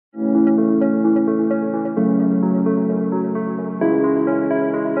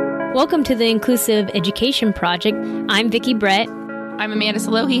Welcome to the Inclusive Education Project. I'm Vicki Brett. I'm Amanda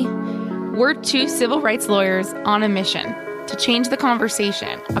Salohi. We're two civil rights lawyers on a mission to change the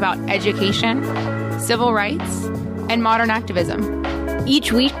conversation about education, civil rights, and modern activism.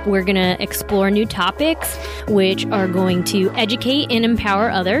 Each week, we're going to explore new topics which are going to educate and empower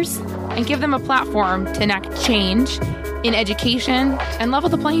others and give them a platform to enact change in education and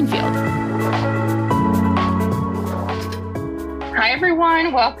level the playing field. Hi,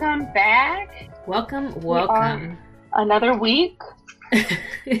 everyone. Welcome back. Welcome. Another week.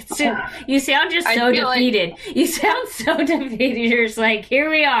 You sound just so defeated. You sound so defeated. You're just like,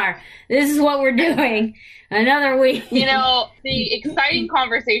 here we are. This is what we're doing. Another week. You know, the exciting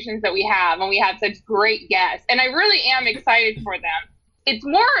conversations that we have, and we have such great guests, and I really am excited for them. It's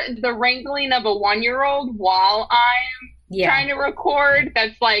more the wrangling of a 1-year-old while I'm trying to record.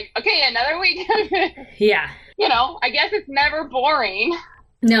 That's like, okay, another week. Yeah. You know, I guess it's never boring.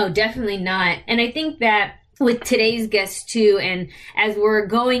 No, definitely not. And I think that with today's guest too, and as we're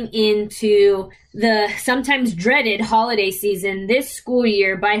going into the sometimes dreaded holiday season, this school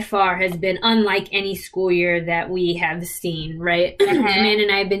year by far has been unlike any school year that we have seen, right? Mm-hmm. Amanda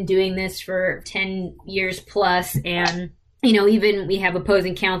and I have been doing this for 10 years plus, and you know, even we have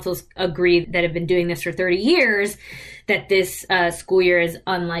opposing counsels agree that have been doing this for 30 years, that this school year is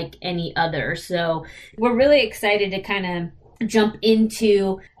unlike any other. So we're really excited to kind of jump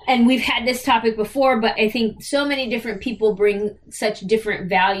into, and we've had this topic before, but I think so many different people bring such different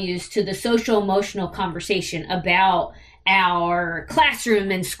values to the social emotional conversation about our classroom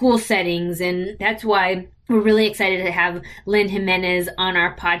and school settings. And that's why we're really excited to have Lynn Jimenez on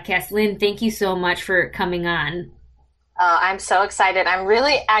our podcast. Lynn, thank you so much for coming on. I'm so excited. I'm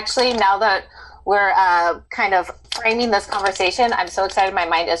really actually, now that we're kind of framing this conversation, I'm so excited. My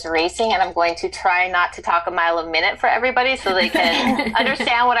mind is racing, and I'm going to try not to talk a mile a minute for everybody so they can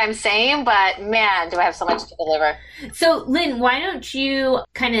understand what I'm saying. But man, do I have so much to deliver. So Lynn, why don't you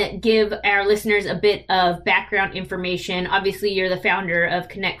kind of give our listeners a bit of background information? Obviously, you're the founder of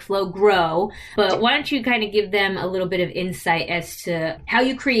Connect Flow Grow, but why don't you kind of give them a little bit of insight as to how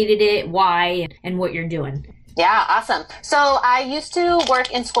you created it, why, and what you're doing? Yeah, awesome. So I used to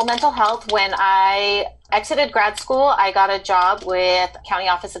work in school mental health. When I exited grad school, I got a job with County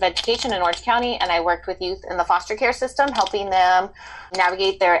Office of Education in Orange County, and I worked with youth in the foster care system, helping them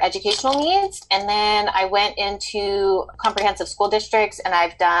navigate their educational needs. And then I went into comprehensive school districts, and I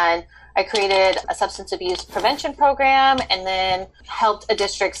created a substance abuse prevention program, and then helped a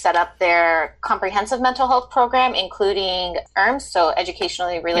district set up their comprehensive mental health program, including ERMS, so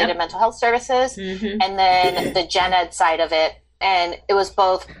educationally related mental health services, and then the gen ed side of it. And it was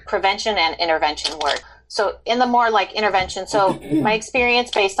both prevention and intervention work. So in the more like intervention, so my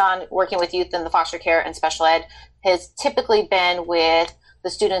experience based on working with youth in the foster care and special ed has typically been with the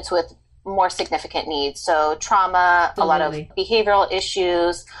students with more significant needs. So trauma, a lot of behavioral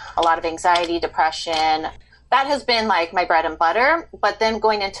issues, a lot of anxiety, depression. That has been like my bread and butter. But then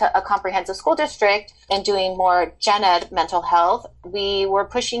going into a comprehensive school district and doing more gen ed mental health, we were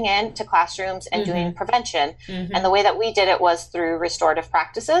pushing into classrooms and doing prevention. And the way that we did it was through restorative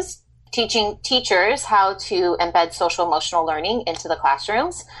practices, teaching teachers how to embed social emotional learning into the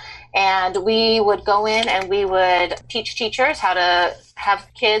classrooms. And we would go in and we would teach teachers how to have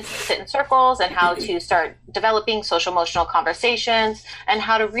kids sit in circles and how to start developing social emotional conversations and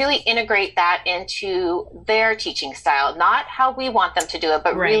how to really integrate that into their teaching style, not how we want them to do it,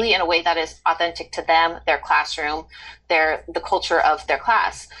 but really in a way that is authentic to them, their classroom, the culture of their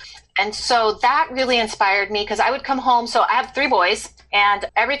class. And so that really inspired me because I would come home. So I have 3 boys. And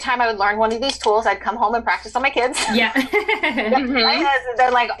every time I would learn one of these tools, I'd come home and practice on my kids. Yeah.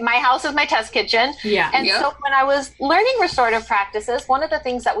 They're like, my house is my test kitchen. Yeah. And so when I was learning restorative practices, one of the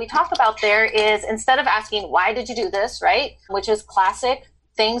things that we talk about there is instead of asking, why did you do this, right? Which is classic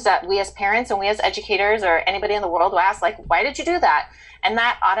things that we as parents and we as educators or anybody in the world will ask, like, why did you do that? And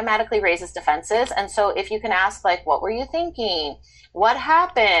that automatically raises defenses. And so if you can ask, like, what were you thinking? What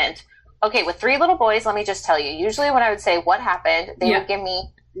happened? Okay, with 3 little boys, let me just tell you, usually when I would say what happened, they would give me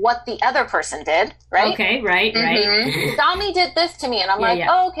what the other person did, right? Okay, right. Dami did this to me, and I'm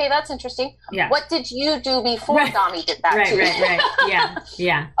oh, okay, that's interesting. Yeah. What did you do before Dami did that to you? Right.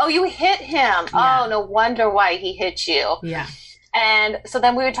 Yeah. Oh, you hit him. Yeah. Oh, no wonder why he hit you. Yeah. And so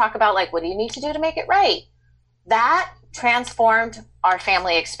then we would talk about, like, what do you need to do to make it right? That transformed our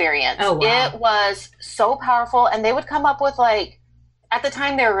family experience. Oh, wow. It was so powerful, and they would come up with, like, at the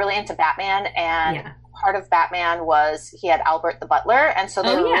time, they were really into Batman and part of Batman was he had Albert the butler. And so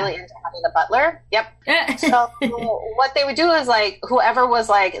they were really into having a butler. Yep. So what they would do is like, whoever was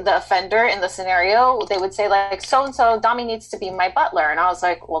like the offender in the scenario, they would say like, so-and-so, Dami needs to be my butler. And I was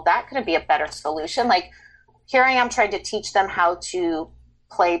like, well, that could be a better solution. Like, here I am trying to teach them how to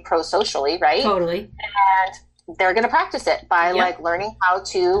play pro-socially, right? Totally. And they're going to practice it by like learning how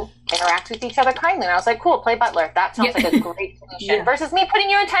to interact with each other kindly. And I was like, cool, play butler. That sounds like a great solution versus me putting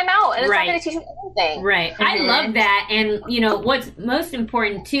you in timeout and it's not going to teach you anything. Right. I love that. And, you know, what's most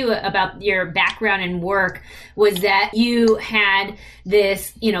important too about your background and work was that you had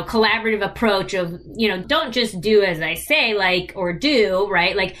this, you know, collaborative approach of, you know, don't just do as I say, like, or do,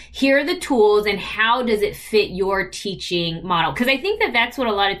 right? Like, here are the tools and how does it fit your teaching model? Because I think that that's what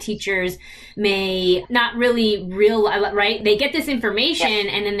a lot of teachers may not really realize, right? They get this information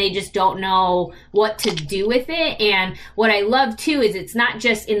and then they just don't know what to do with it. And what I love too is it's not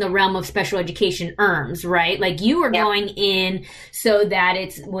just in the realm of special education ERMs, right? Like you were going in so that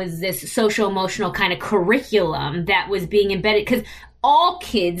it was this social emotional kind of curriculum that was being embedded, because all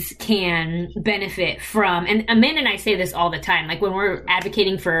kids can benefit from, and Amanda and I say this all the time, like when we're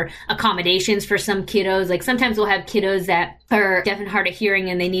advocating for accommodations for some kiddos, like sometimes we'll have kiddos that are deaf and hard of hearing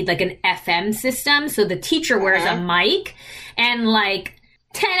and they need like an FM system. So the teacher wears a mic and like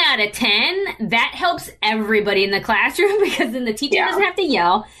 10 out of 10, that helps everybody in the classroom because then the teacher doesn't have to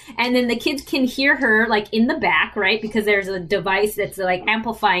yell. And then the kids can hear her like in the back, right? Because there's a device that's like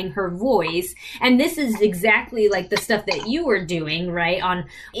amplifying her voice. And this is exactly like the stuff that you were doing, right?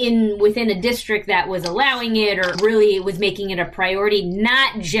 Within a district that was allowing it or really was making it a priority,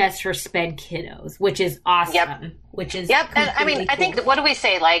 not just for SPED kiddos, which is awesome. Which is and I mean, cool. I think, what do we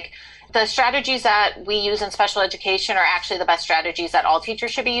say? Like, the strategies that we use in special education are actually the best strategies that all teachers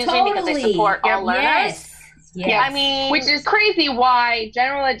should be using because they support all learners. Yes. I mean, which is crazy why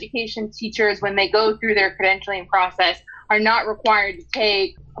general education teachers, when they go through their credentialing process, are not required to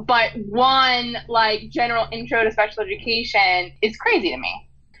take but one like general intro to special education is crazy to me.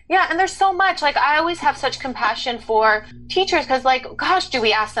 Yeah, and there's so much. Like, I always have such compassion for teachers because, like, gosh, do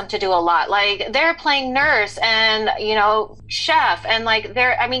we ask them to do a lot? Like, they're playing nurse and, you know, chef. And, like,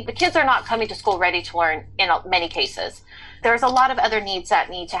 the kids are not coming to school ready to learn in many cases. There's a lot of other needs that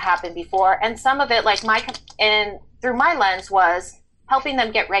need to happen before. And some of it, like, through my lens was helping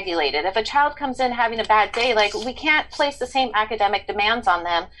them get regulated. If a child comes in having a bad day, like, we can't place the same academic demands on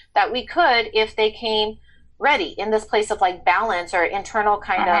them that we could if they came ready in this place of like balance or internal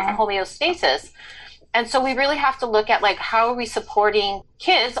kind of homeostasis. And so we really have to look at like, how are we supporting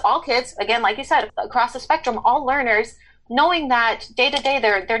kids, all kids, again, like you said, across the spectrum, all learners, knowing that day to day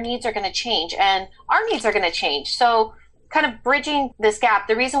their needs are going to change and our needs are going to change. So kind of bridging this gap,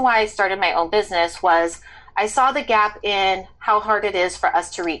 the reason why I started my own business was I saw the gap in how hard it is for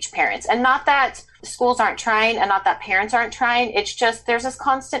us to reach parents. And not that schools aren't trying and not that parents aren't trying. It's just there's this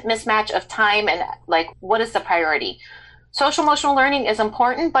constant mismatch of time and like, what is the priority? Social emotional learning is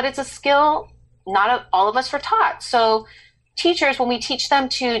important, but it's a skill not all of us were taught. So teachers, when we teach them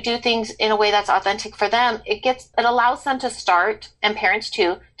to do things in a way that's authentic for them, it allows them to start, and parents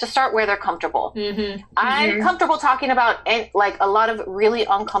too, to start where they're comfortable. I'm comfortable talking about like a lot of really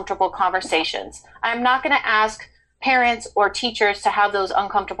uncomfortable conversations. I'm not going to ask parents or teachers to have those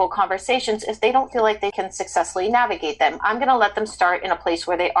uncomfortable conversations if they don't feel like they can successfully navigate them. I'm going to let them start in a place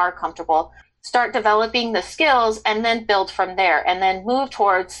where they are comfortable, start developing the skills, and then build from there, and then move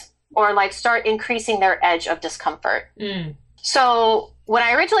towards or like start increasing their edge of discomfort. So when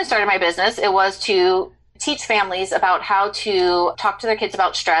I originally started my business, it was to teach families about how to talk to their kids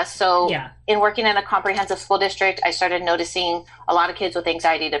about stress. So in working in a comprehensive school district, I started noticing a lot of kids with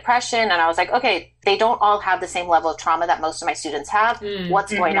anxiety, depression. And I was like, okay, they don't all have the same level of trauma that most of my students have.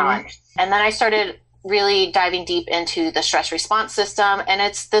 What's going on? And then I started really diving deep into the stress response system. And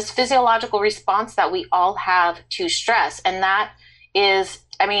it's this physiological response that we all have to stress. And that is,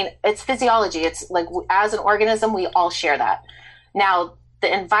 I mean, it's physiology. It's like, as an organism, we all share that. Now,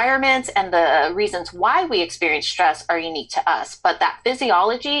 the environments and the reasons why we experience stress are unique to us, but that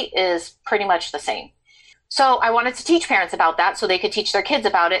physiology is pretty much the same. So I wanted to teach parents about that so they could teach their kids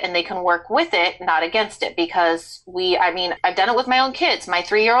about it and they can work with it, not against it, because I've done it with my own kids. My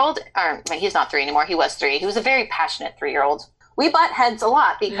 3-year-old, he's not 3 anymore. He was 3. He was a very passionate 3-year-old. We butt heads a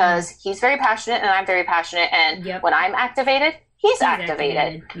lot because he's very passionate and I'm very passionate. And when I'm activated, he's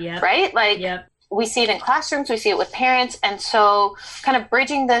activated. Right? Like, we see it in classrooms, we see it with parents. And so kind of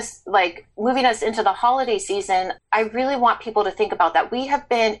bridging this, like moving us into the holiday season, I really want people to think about that. We have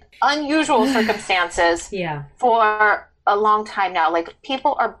been unusual circumstances for a long time now. Like,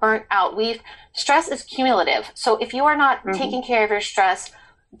 people are burnt out. Stress is cumulative. So if you are not taking care of your stress,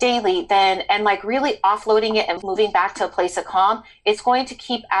 daily, then, and like really offloading it and moving back to a place of calm, it's going to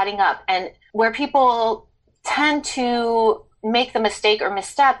keep adding up. And where people tend to make the mistake or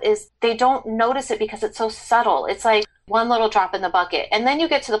misstep is they don't notice it because it's so subtle. It's like one little drop in the bucket. And then you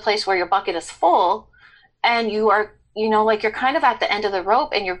get to the place where your bucket is full and you are, like you're kind of at the end of the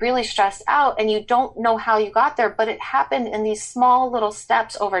rope and you're really stressed out and you don't know how you got there, but it happened in these small little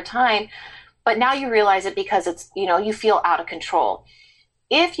steps over time. But now you realize it because it's, you feel out of control.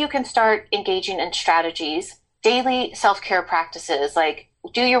 If you can start engaging in strategies, daily self-care practices, like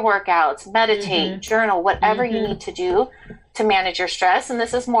do your workouts, meditate, journal, whatever you need to do to manage your stress. And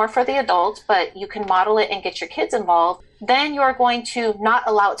this is more for the adults, but you can model it and get your kids involved. Then you're going to not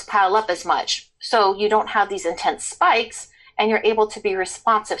allow it to pile up as much. So you don't have these intense spikes and you're able to be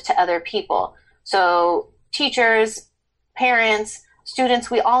responsive to other people. So teachers, parents, students,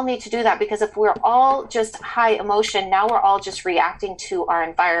 we all need to do that, because if we're all just high emotion, now we're all just reacting to our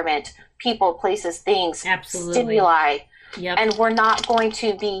environment, people, places, things, stimuli. Yep. And we're not going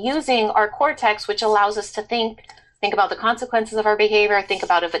to be using our cortex, which allows us to think about the consequences of our behavior, think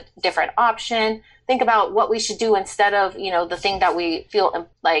about a different option, think about what we should do instead of, the thing that we feel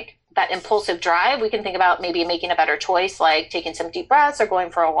like that impulsive drive. We can think about maybe making a better choice, like taking some deep breaths or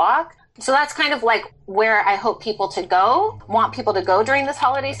going for a walk. So that's kind of like where I hope want people to go during this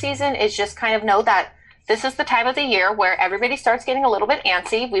holiday season, is just kind of know that this is the time of the year where everybody starts getting a little bit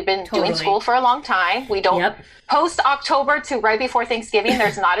antsy. We've been doing school for a long time. We don't post October to right before Thanksgiving.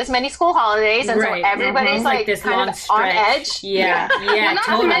 There's not as many school holidays. And so everybody's like this kind of on edge. Yeah.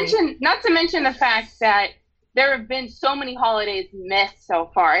 Well, not to mention the fact that there have been so many holidays missed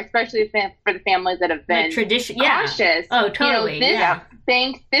so far, especially for the families that have been cautious. Oh, totally.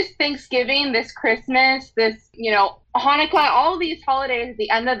 This Thanksgiving, this Christmas, this, Hanukkah, all these holidays at the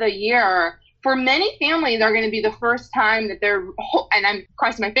end of the year, for many families are going to be the first time that they're, and I'm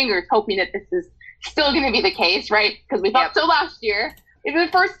crossing my fingers, hoping that this is still going to be the case, right? Because we thought so last year. It's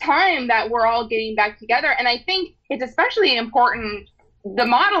the first time that we're all getting back together. And I think it's especially important, the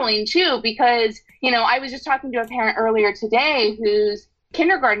modeling too, because, I was just talking to a parent earlier today whose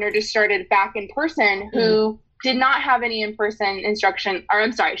kindergartner just started back in person, who did not have any in-person instruction, or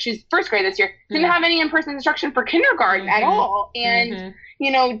I'm sorry, she's first grade this year, didn't have any in-person instruction for kindergarten at all. And,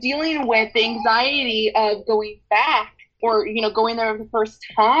 dealing with the anxiety of going back or, going there for the first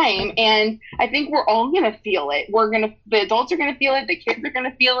time. And I think we're all going to feel it. The adults are going to feel it. The kids are going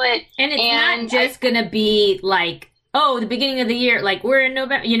to feel it. And it's not just going to be like, the beginning of the year, like we're in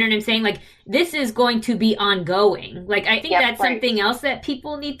November, you know what I'm saying? Like this is going to be ongoing. Like I think that's something else that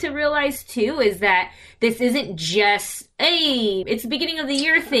people need to realize too, is that this isn't just, it's the beginning of the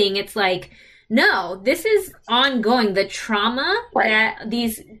year thing. It's like, no, this is ongoing. The trauma that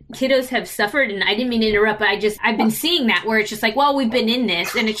these kiddos have suffered, and I didn't mean to interrupt, but I've been seeing that where it's just like, well, we've been in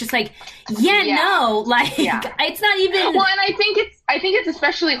this, and it's just like, it's not even. Well, and I think it's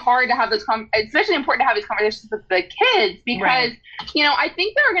especially hard to have this, especially important to have these conversations with the kids, because, I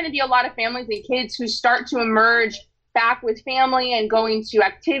think there are going to be a lot of families and kids who start to emerge back with family and going to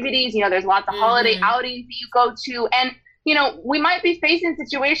activities. There's lots of holiday outings that you go to, and we might be facing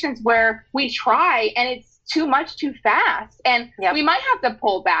situations where we try and it's too much too fast, and we might have to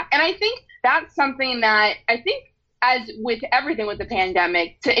pull back. And I think that's something that as with everything with the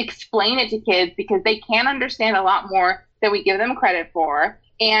pandemic, to explain it to kids, because they can understand a lot more than we give them credit for.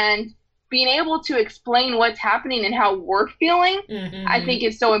 And being able to explain what's happening and how we're feeling, I think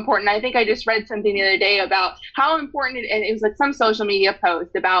is so important. I think I just read something the other day about how important and it was like some social media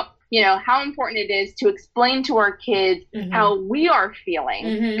post about, how important it is to explain to our kids how we are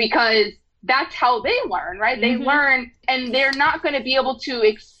feeling, because that's how they learn, right? They learn, and they're not going to be able to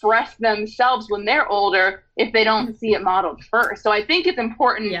express themselves when they're older if they don't see it modeled first. So I think it's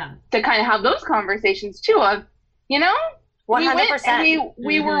important to kind of have those conversations too of, 100%.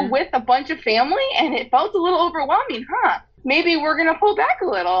 We were with a bunch of family and it felt a little overwhelming, Maybe we're going to pull back a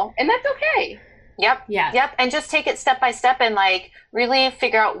little, and that's okay. Yep. Yeah. Yep. And just take it step by step and like really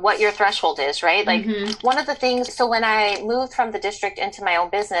figure out what your threshold is, right? Like one of the things, so when I moved from the district into my own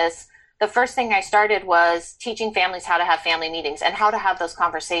business, the first thing I started was teaching families how to have family meetings and how to have those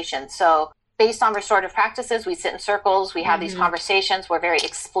conversations. So based on restorative practices, we sit in circles, we have these conversations, we're very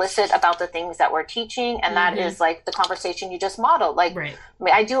explicit about the things that we're teaching. And that is like the conversation you just modeled. Like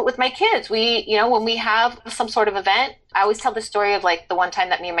I do it with my kids. We, when we have some sort of event, I always tell the story of like the one time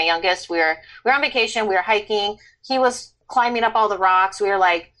that me and my youngest, we were on vacation, we were hiking. He was climbing up all the rocks. We were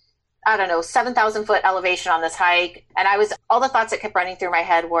like, I don't know, 7,000 foot elevation on this hike. And all the thoughts that kept running through my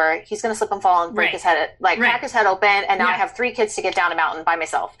head were, he's going to slip and fall and break his head, crack his head open. And now I have 3 kids to get down a mountain by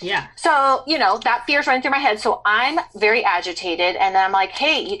myself. Yeah. So, that fear's running through my head. So I'm very agitated. And then I'm like,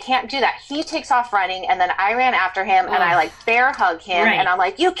 hey, you can't do that. He takes off running. And then I ran after him and I bear hug him. And I'm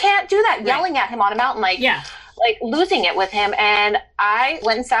like, you can't do that. Yelling at him on a mountain, losing it with him. And I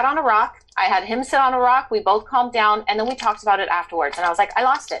went and sat on a rock. I had him sit on a rock. We both calmed down, and then we talked about it afterwards. And I was like, I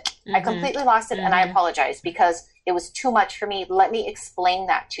lost it. Mm-hmm. I completely lost it, and I apologize because it was too much for me. Let me explain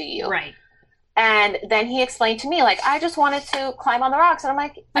that to you. Right. And then he explained to me, I just wanted to climb on the rocks. And I'm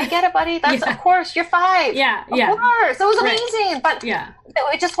like, I get it, buddy. That's, of course, you're 5. Yeah, Of course. It was amazing. Right. But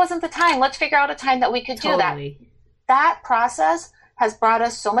it just wasn't the time. Let's figure out a time that we could do that. That process has brought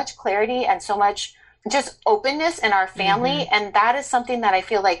us so much clarity and so much just openness in our family. Mm-hmm. And that is something that I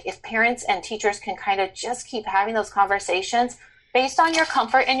feel like if parents and teachers can kind of just keep having those conversations based on your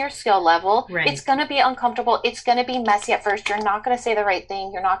comfort and your skill level, it's going to be uncomfortable. It's going to be messy at first. You're not going to say the right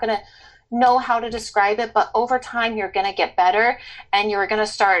thing. You're not going to know how to describe it. But over time, you're going to get better and you're going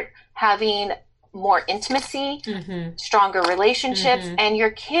to start having more intimacy, stronger relationships, and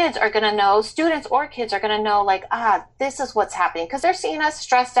your kids are going to know, students or kids are going to know this is what's happening because they're seeing us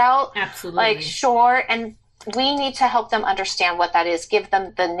stressed out. Absolutely. Sure. And we need to help them understand what that is, give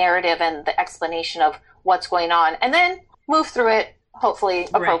them the narrative and the explanation of what's going on, and then move through it hopefully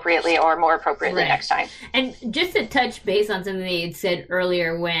appropriately or more appropriately next time. And just to touch base on something that you said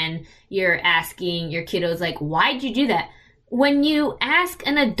earlier when you're asking your kiddos, why'd you do that? When you ask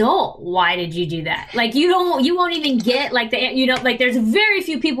an adult, why did you do that? You won't even get there's very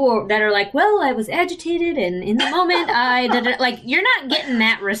few people that are well, I was agitated and in the moment you're not getting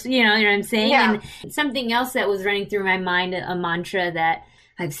that, you know what I'm saying? Yeah. And something else that was running through my mind, a mantra that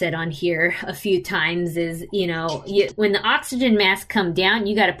I've said on here a few times is, when the oxygen masks come down,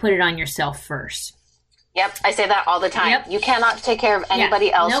 you got to put it on yourself first. Yep, I say that all the time. Yep. You cannot take care of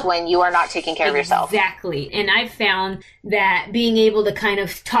anybody else when you are not taking care of yourself. Exactly. And I've found that being able to kind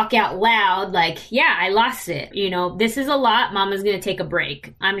of talk out loud, I lost it. This is a lot. Mama's going to take a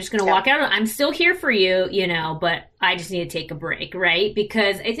break. I'm just going to walk out. I'm still here for you, but I just need to take a break, right?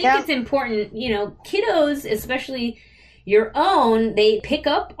 Because I think it's important, kiddos, especially your own, they pick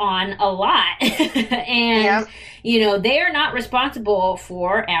up on a lot. And, they are not responsible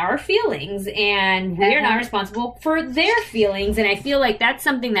for our feelings and we are not responsible for their feelings. And I feel like that's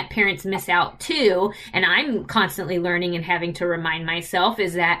something that parents miss out too. And I'm constantly learning and having to remind myself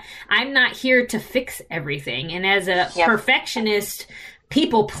is that I'm not here to fix everything. And as a perfectionist,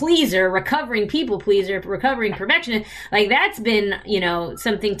 recovering perfectionist, that's been,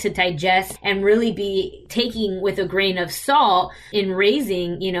 something to digest and really be taking with a grain of salt in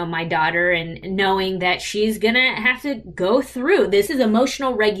raising, my daughter and knowing that she's gonna have to go through. This is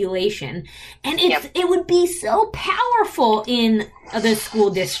emotional regulation. And it would be so powerful in the school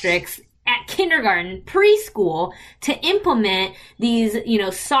districts at kindergarten, preschool, to implement these,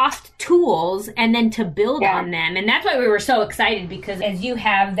 soft tools and then to build on them. And that's why we were so excited because as you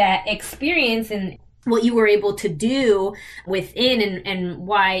have that experience and what you were able to do within and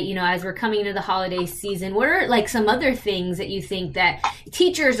why, as we're coming into the holiday season, what are some other things that you think that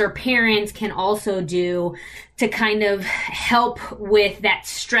teachers or parents can also do to kind of help with that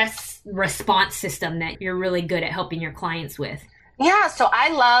stress response system that you're really good at helping your clients with? Yeah, so I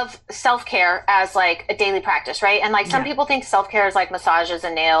love self-care as a daily practice, right? And some people think self-care is massages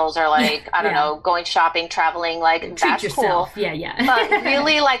and nails or I don't know, going shopping, traveling, that's yourself. Cool. Yeah. But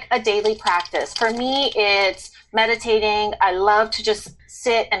really a daily practice. For me, it's meditating. I love to just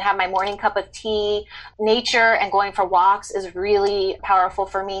sit and have my morning cup of tea. Nature and going for walks is really powerful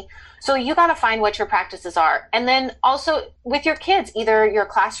for me. So you got to find what your practices are. And then also with your kids, either your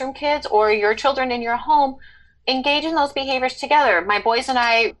classroom kids or your children in your home, engage in those behaviors together. My boys and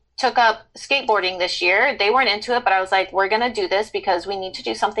I took up skateboarding this year. They weren't into it, but I was like, we're going to do this because we need to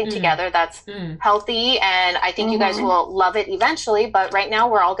do something together that's healthy. And I think you guys will love it eventually. But right now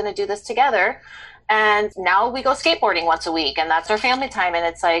we're all going to do this together. And now we go skateboarding once a week and that's our family time. And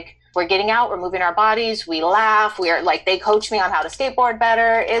it's we're getting out, we're moving our bodies, we laugh. We're they coach me on how to skateboard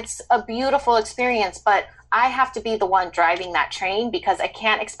better. It's a beautiful experience, but I have to be the one driving that train because I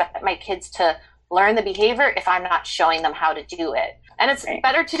can't expect my kids to learn the behavior if I'm not showing them how to do it. And it's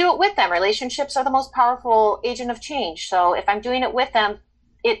better to do it with them. Relationships are the most powerful agent of change. So if I'm doing it with them,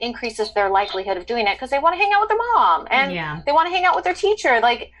 it increases their likelihood of doing it because they want to hang out with their mom and they want to hang out with their teacher.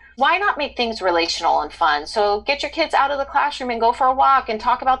 Why not make things relational and fun? So get your kids out of the classroom and go for a walk and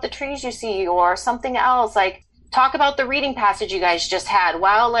talk about the trees you see or something else. Talk about the reading passage you guys just had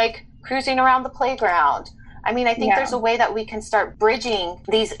while cruising around the playground. I mean, I think there's a way that we can start bridging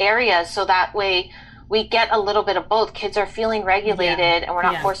these areas so that way we get a little bit of both. Kids are feeling regulated and we're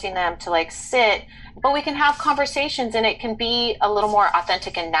not forcing them to like sit, but we can have conversations and it can be a little more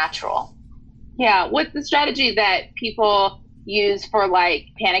authentic and natural. Yeah. What's the strategy that people use for like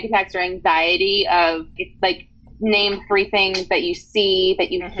panic attacks or anxiety of like name 3 things that you see,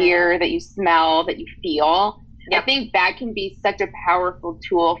 that you hear, that you smell, that you feel? I think that can be such a powerful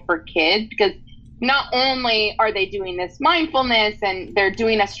tool for kids because not only are they doing this mindfulness and they're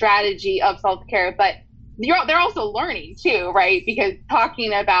doing a strategy of self-care, but they're also learning too, right? Because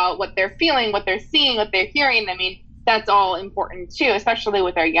talking about what they're feeling, what they're seeing, what they're hearing, I mean, that's all important too, especially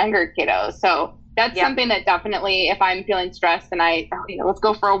with our younger kiddos. So that's something that definitely, if I'm feeling stressed and let's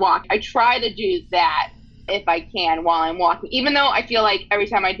go for a walk, I try to do that if I can while I'm walking, even though I feel like every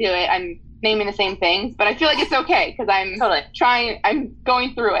time I do it, I'm naming the same things, but I feel like it's okay because I'm I'm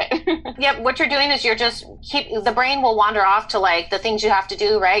going through it. Yep. What you're doing is you're just the brain will wander off to like the things you have to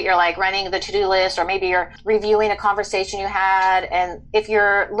do, right? You're like running the to-do list, or maybe you're reviewing a conversation you had. And if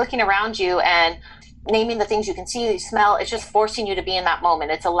you're looking around you and naming the things you can see, you smell, it's just forcing you to be in that moment.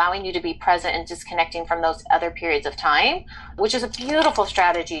 It's allowing you to be present and disconnecting from those other periods of time, which is a beautiful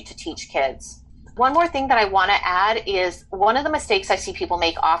strategy to teach kids. One more thing that I want to add is one of the mistakes I see people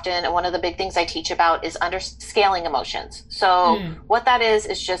make often, and one of the big things I teach about is scaling emotions. So what that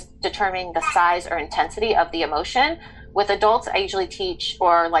is just determining the size or intensity of the emotion. With adults, I usually teach,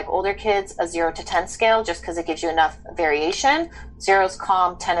 or like older kids, a 0 to 10 scale, just because it gives you enough variation. 0 is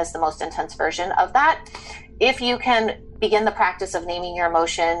calm, 10 is the most intense version of that. If you can begin the practice of naming your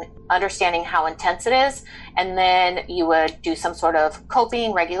emotion, understanding how intense it is, and then you would do some sort of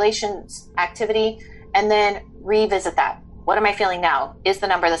coping, regulations activity, and then revisit that. What am I feeling now? Is the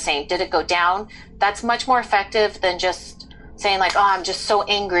number the same? Did it go down? That's much more effective than just saying like, oh, I'm just so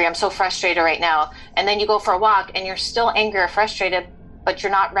angry, I'm so frustrated right now. And then you go for a walk and you're still angry or frustrated, but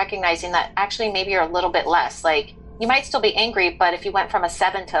you're not recognizing that actually maybe you're a little bit less. Like you might still be angry, but if you went from a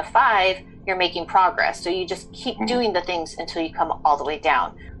 7 to a 5, you're making progress. So you just keep doing the things until you come all the way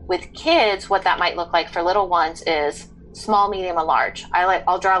down. With kids, what that might look like for little ones is small, medium, and large.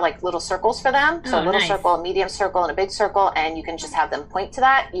 I'll draw like little circles for them. So a little circle, a medium circle, and a big circle, and you can just have them point to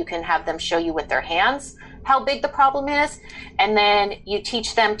that. You can have them show you with their hands how big the problem is, and then you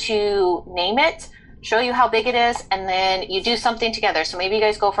teach them to name it, show you how big it is, and then you do something together. So maybe you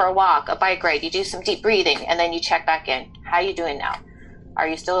guys go for a walk, a bike ride, you do some deep breathing, and then you check back in. How are you doing now? Are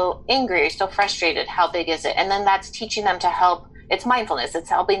you still angry? Are you still frustrated? How big is it? And then that's teaching them to help. It's mindfulness. It's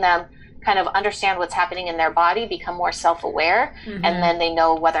helping them kind of understand what's happening in their body, become more self-aware, and then they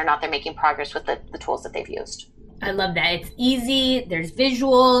know whether or not they're making progress with the tools that they've used. I love that. It's easy. There's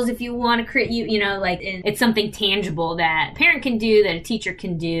visuals if you want to create, like it's something tangible that a parent can do, that a teacher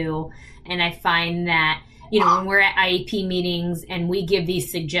can do. And I find that, when we're at IEP meetings and we give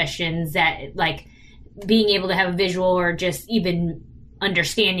these suggestions, that like being able to have a visual or just even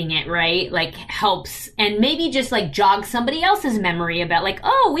understanding it, right, like helps, and maybe just like jog somebody else's memory about like,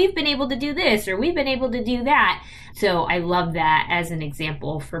 oh, we've been able to do this or we've been able to do that. So I love that as an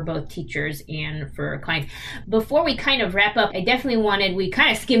example for both teachers and for clients. Before we kind of wrap up, I definitely we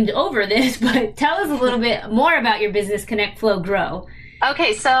kind of skimmed over this, but tell us a little bit more about your business, Connect Flow Grow.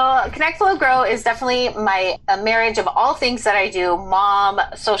 Okay, so Connect Flow Grow is definitely a marriage of all things that I do. Mom,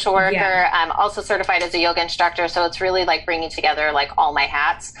 social worker. Yeah. I'm also certified as a yoga instructor. So it's really like bringing together like all my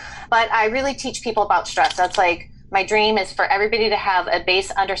hats. But I really teach people about stress. That's like my dream is for everybody to have a base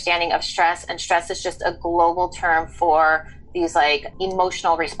understanding of stress. And stress is just a global term for these like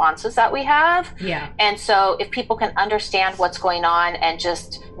emotional responses that we have. Yeah. And so if people can understand what's going on and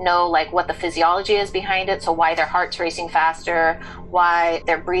just know like what the physiology is behind it, so why their heart's racing faster, why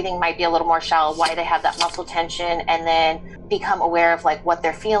their breathing might be a little more shallow, why they have that muscle tension, and then become aware of like what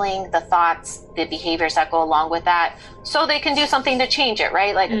they're feeling, the thoughts, the behaviors that go along with that, so they can do something to change it,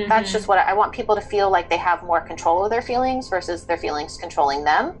 right? Like that's just what I want people to feel, like they have more control of their feelings versus their feelings controlling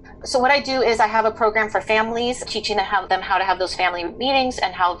them. So what I do is I have a program for families, teaching them how to have those family meetings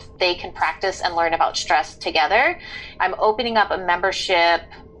and how they can practice and learn about stress together. I'm opening up a membership.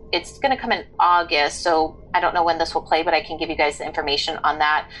 It's going to come in August, so I don't know when this will play, but I can give you guys the information on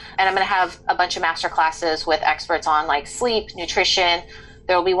that. And I'm going to have a bunch of master classes with experts on like sleep, nutrition.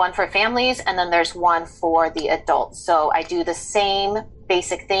 There will be one for families, and then there's one for the adults. So I do the same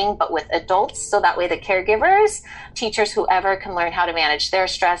basic thing, but with adults. So that way the caregivers, teachers, whoever can learn how to manage their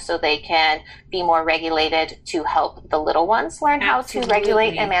stress so they can be more regulated to help the little ones learn how to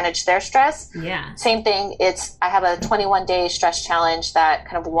regulate and manage their stress. Yeah. Same thing. I have a 21-day stress challenge that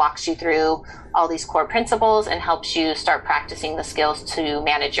kind of walks you through all these core principles and helps you start practicing the skills to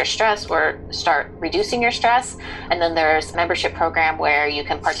manage your stress or start reducing your stress. And then there's a membership program where you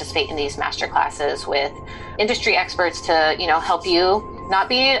can participate in these master classes with industry experts to, help you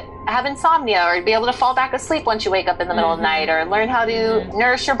not have insomnia or be able to fall back asleep once you wake up in the middle of the night, or learn how to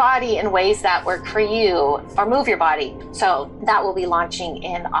nourish your body in ways that work for you, or move your body. So that will be launching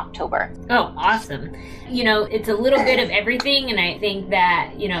in October. Oh, awesome. It's a little bit of everything. And I think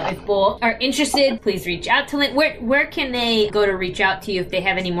that, if people are interested, please reach out to Lynn. Where can they go to reach out to you if they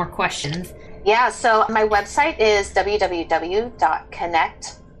have any more questions? Yeah, so my website is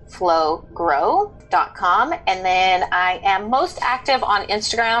www.connectflowgrow.com. And then I am most active on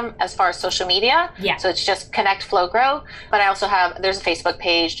Instagram as far as social media. Yeah. So it's just Connect Flow Grow. But I also there's a Facebook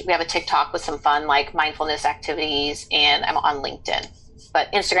page. We have a TikTok with some fun like mindfulness activities, and I'm on LinkedIn.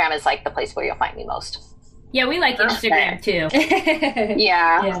 But Instagram is like the place where you'll find me most. Yeah, we like Instagram too.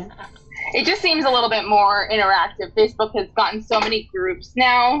 Yeah. It just seems a little bit more interactive. Facebook has gotten so many groups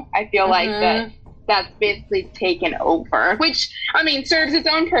now. I feel like that's basically taken over, which, serves its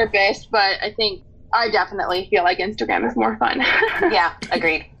own purpose, but I definitely feel like Instagram is more fun. Yeah,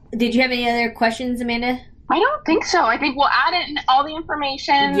 agreed. Did you have any other questions, Amanda? I don't think so. I think we'll add in all the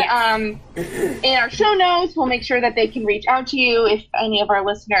information in our show notes. We'll make sure that they can reach out to you if any of our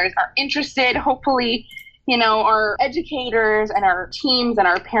listeners are interested. Hopefully, our educators and our teams and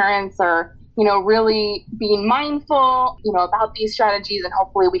our parents are, really being mindful, about these strategies, and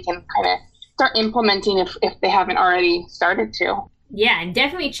hopefully we can kind of start implementing if they haven't already started to. Yeah, and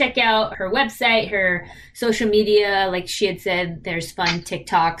definitely check out her website, her social media. Like she had said, there's fun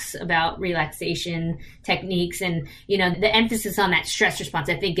TikToks about relaxation techniques, and, the emphasis on that stress response,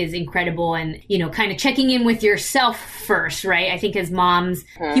 I think, is incredible. And, kind of checking in with yourself first, right? I think as moms,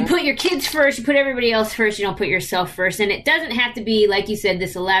 you put your kids first, you put everybody else first, you don't put yourself first. And it doesn't have to be, like you said,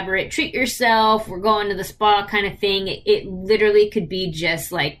 this elaborate treat yourself, we're going to the spa kind of thing. It literally could be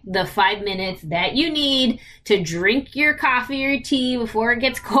just like the 5 minutes that you need to drink your coffee or your tea before it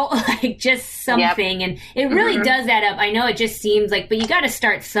gets cold, like just something. Yep. And it really does add up. I know it just seems like, but you got to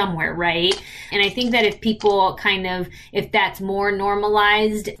start somewhere, right? And I think that if people if that's more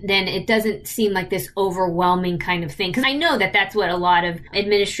normalized, then it doesn't seem like this overwhelming kind of thing. Because I know that that's what a lot of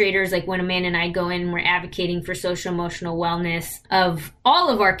administrators, like when Amanda and I go in, we're advocating for social emotional wellness of all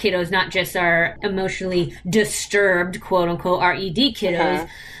of our kiddos, not just our emotionally disturbed, quote unquote, RED kiddos.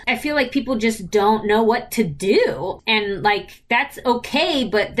 I feel like people just don't know what to do. And like, that's okay,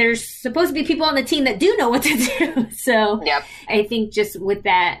 but there's supposed to be people on the team that do know what to do. So I think just with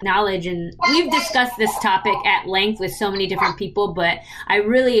that knowledge, and we've discussed this topic at length with so many different people, but I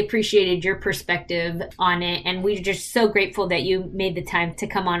really appreciated your perspective on it. And we're just so grateful that you made the time to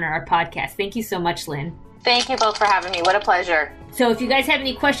come on our podcast. Thank you so much, Lynn. Thank you both for having me. What a pleasure. So if you guys have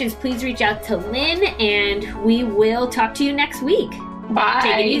any questions, please reach out to Lynn, and we will talk to you next week. Bye.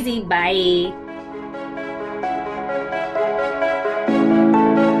 Take it easy. Bye.